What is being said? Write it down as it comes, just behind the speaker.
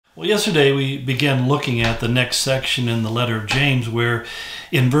Well, yesterday we began looking at the next section in the letter of James, where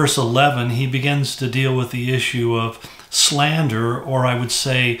in verse 11 he begins to deal with the issue of slander, or I would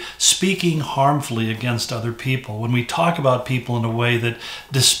say speaking harmfully against other people. When we talk about people in a way that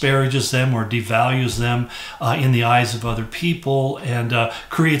disparages them or devalues them in the eyes of other people and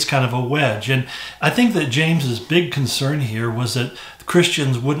creates kind of a wedge. And I think that James's big concern here was that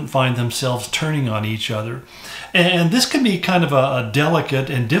Christians wouldn't find themselves turning on each other. And this can be kind of a delicate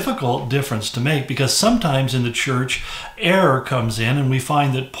and difficult difference to make, because sometimes in the church error comes in, and we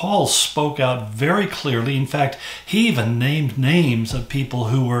find that Paul spoke out very clearly. In fact, he even named names of people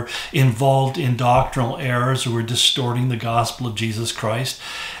who were involved in doctrinal errors, who were distorting the gospel of Jesus Christ.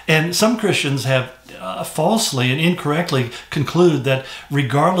 And some Christians have falsely and incorrectly conclude that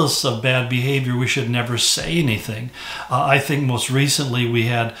regardless of bad behavior, we should never say anything. I think most recently we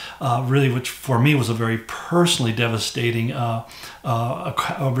had really, which for me was a very personally devastating a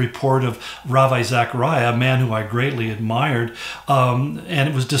report of Rabbi Zachariah, a man who I greatly admired, and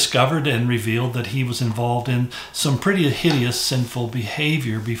it was discovered and revealed that he was involved in some pretty hideous sinful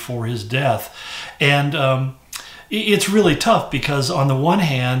behavior before his death. And it's really tough, because on the one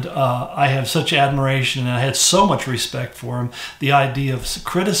hand, I have such admiration and I had so much respect for him. The idea of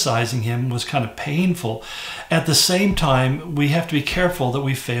criticizing him was kind of painful. At the same time, we have to be careful that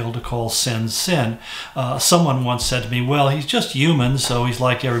we fail to call sin sin. Someone once said to me, well, he's just human, so he's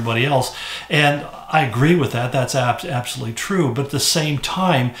like everybody else. And I agree with that. That's absolutely true. But at the same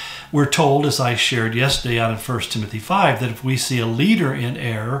time, we're told, as I shared yesterday out in 1 Timothy 5, that if we see a leader in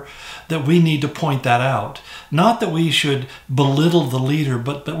error, that we need to point that out. Not that we should belittle the leader,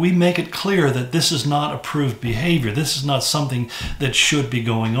 but we make it clear that this is not approved behavior. This is not something that should be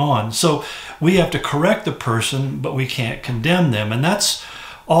going on. So we have to correct the person, but we can't condemn them. And that's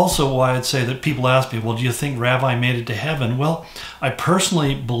also why I'd say that people ask me, well, do you think Rabbi made it to heaven? Well, I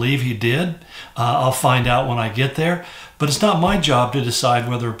personally believe he did. I'll find out when I get there. But it's not my job to decide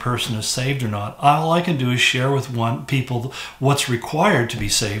whether a person is saved or not. All I can do is share with people what's required to be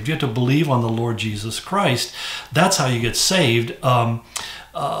saved. You have to believe on the Lord Jesus Christ. That's how you get saved. You're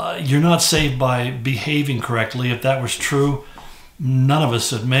not saved by behaving correctly. If that was true, none of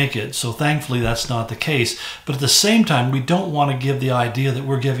us would make it. So thankfully that's not the case. But at the same time, we don't want to give the idea that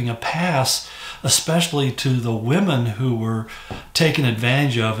we're giving a pass, especially to the women who were taken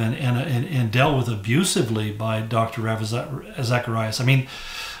advantage of and dealt with abusively by Dr. Rav Zacharias. I mean,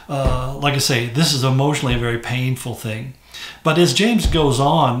 like I say, this is emotionally a very painful thing. But as James goes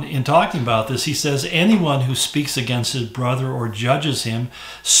on in talking about this, he says, anyone who speaks against his brother or judges him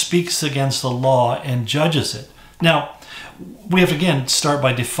speaks against the law and judges it. Now, we have to again start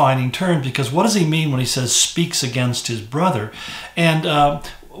by defining terms, because what does he mean when he says speaks against his brother? And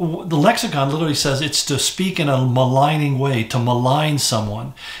the lexicon literally says it's to speak in a maligning way, to malign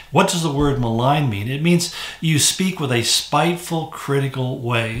someone. What does the word malign mean? It means you speak with a spiteful, critical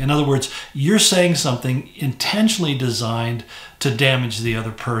way. In other words, you're saying something intentionally designed to damage the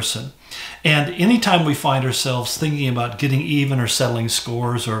other person. And anytime we find ourselves thinking about getting even or settling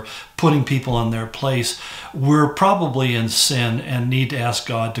scores or putting people in their place, we're probably in sin and need to ask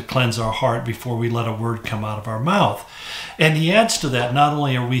God to cleanse our heart before we let a word come out of our mouth. And he adds to that, not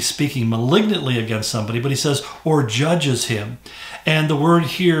only are we speaking malignantly against somebody, but he says, or judges him. And the word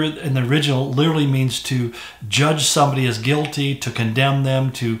here in the original literally means to judge somebody as guilty, to condemn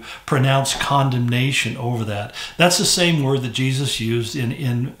them, to pronounce condemnation over that. That's the same word that Jesus used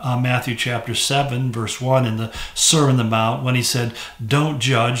in Matthew chapter 7, verse 1 in the Sermon on the Mount, when he said, don't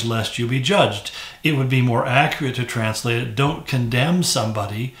judge lest you be judged. It would be more accurate to translate it, don't condemn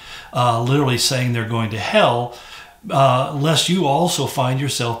somebody, literally saying they're going to hell, lest you also find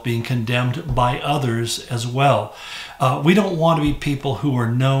yourself being condemned by others as well. We don't want to be people who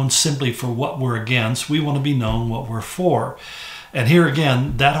are known simply for what we're against. We want to be known what we're for. And here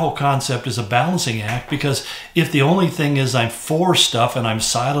again, that whole concept is a balancing act, because if the only thing is I'm for stuff and I'm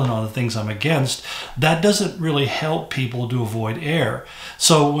silent on the things I'm against, that doesn't really help people to avoid error.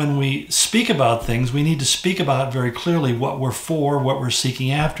 So when we speak about things, we need to speak about very clearly what we're for, what we're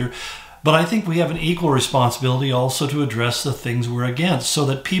seeking after. But I think we have an equal responsibility also to address the things we're against, so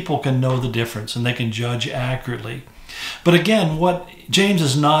that people can know the difference and they can judge accurately. But again, what James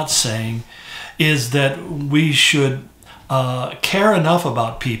is not saying is that we should care enough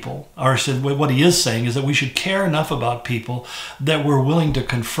about people, or what he is saying is that we should care enough about people that we're willing to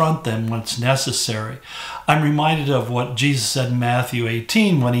confront them when it's necessary. I'm reminded of what Jesus said in Matthew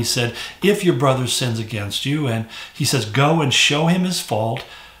 18 when he said, if your brother sins against you, and he says, go and show him his fault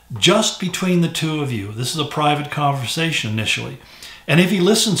just between the two of you. This is a private conversation initially. And if he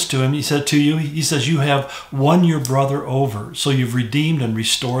listens to him, he says, you have won your brother over. So you've redeemed and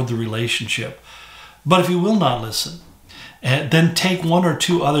restored the relationship. But if he will not listen, then take one or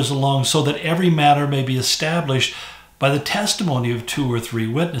two others along so that every matter may be established by the testimony of 2 or 3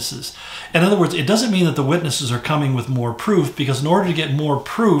 witnesses. In other words, it doesn't mean that the witnesses are coming with more proof, because in order to get more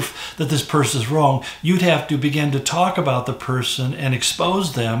proof that this person is wrong, you'd have to begin to talk about the person and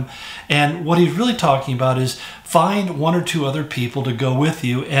expose them. And what he's really talking about is find 1 or 2 other people to go with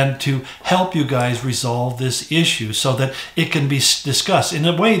you and to help you guys resolve this issue so that it can be discussed. In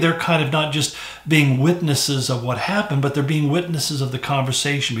a way, they're kind of not just being witnesses of what happened, but they're being witnesses of the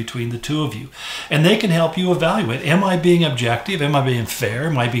conversation between the 2 of you. And they can help you evaluate, am I being objective? Am I being fair?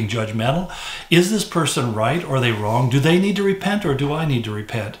 Am I being judgmental? Is this person right or are they wrong? Do they need to repent or do I need to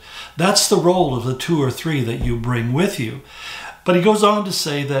repent? That's the role of the 2 or 3 that you bring with you. But he goes on to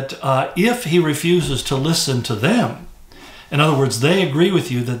say that if he refuses to listen to them, in other words, they agree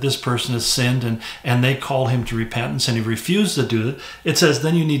with you that this person has sinned and they call him to repentance and he refused to do it, it says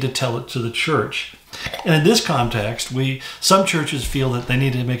then you need to tell it to the church. And in this context, some churches feel that they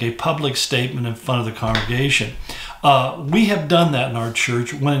need to make a public statement in front of the congregation. We have done that in our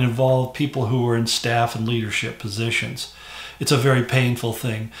church when it involved people who were in staff and leadership positions. It's a very painful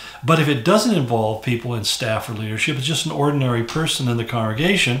thing. But if it doesn't involve people in staff or leadership, it's just an ordinary person in the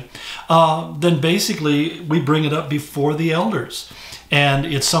congregation, then basically we bring it up before the elders. And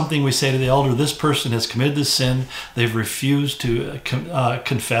it's something we say to the elder, this person has committed this sin, they've refused to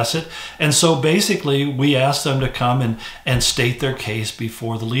confess it. And so basically we ask them to come and state their case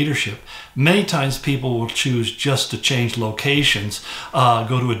before the leadership. Many times people will choose just to change locations,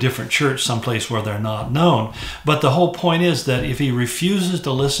 go to a different church, someplace where they're not known. But the whole point is that if he refuses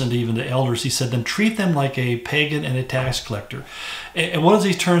to listen to even the elders, he said, then treat them like a pagan and a tax collector. And what does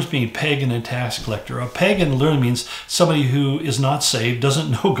these terms mean, pagan and tax collector? A pagan literally means somebody who is not saved,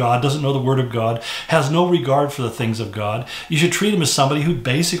 doesn't know God, doesn't know the Word of God, has no regard for the things of God. You should treat him as somebody who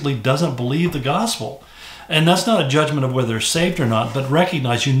basically doesn't believe the gospel. And that's not a judgment of whether they're saved or not, but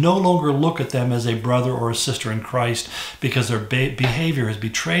recognize you no longer look at them as a brother or a sister in Christ because their behavior has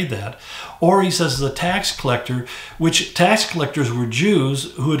betrayed that. Or he says the tax collector, which tax collectors were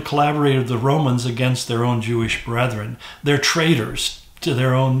Jews who had collaborated with the Romans against their own Jewish brethren. They're traitors to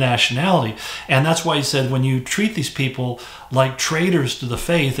their own nationality. And that's why he said when you treat these people like traitors to the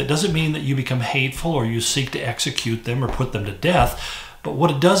faith, it doesn't mean that you become hateful or you seek to execute them or put them to death. But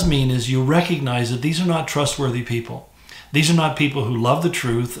what it does mean is you recognize that these are not trustworthy people. These are not people who love the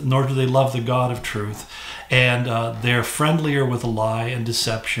truth, nor do they love the God of truth. And they're friendlier with a lie and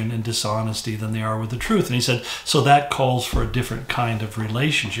deception and dishonesty than they are with the truth. And he said, so that calls for a different kind of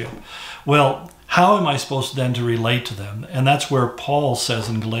relationship. Well, how am I supposed then to relate to them? And that's where Paul says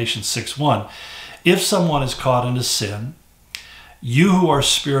in Galatians 6:1, if someone is caught in a sin, you who are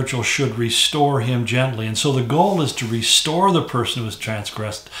spiritual should restore him gently. And so the goal is to restore the person who has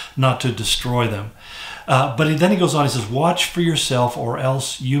transgressed, not to destroy them. But then he goes on, he says, watch for yourself or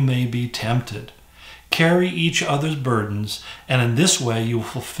else you may be tempted. Carry each other's burdens, and in this way you will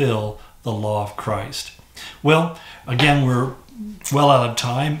fulfill the law of Christ. Well, again, we're well out of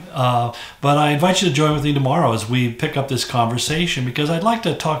time, but I invite you to join with me tomorrow as we pick up this conversation, because I'd like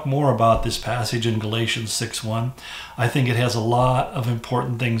to talk more about this passage in Galatians 6:1. I think it has a lot of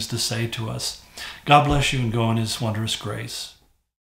important things to say to us. God bless you and go in his wondrous grace.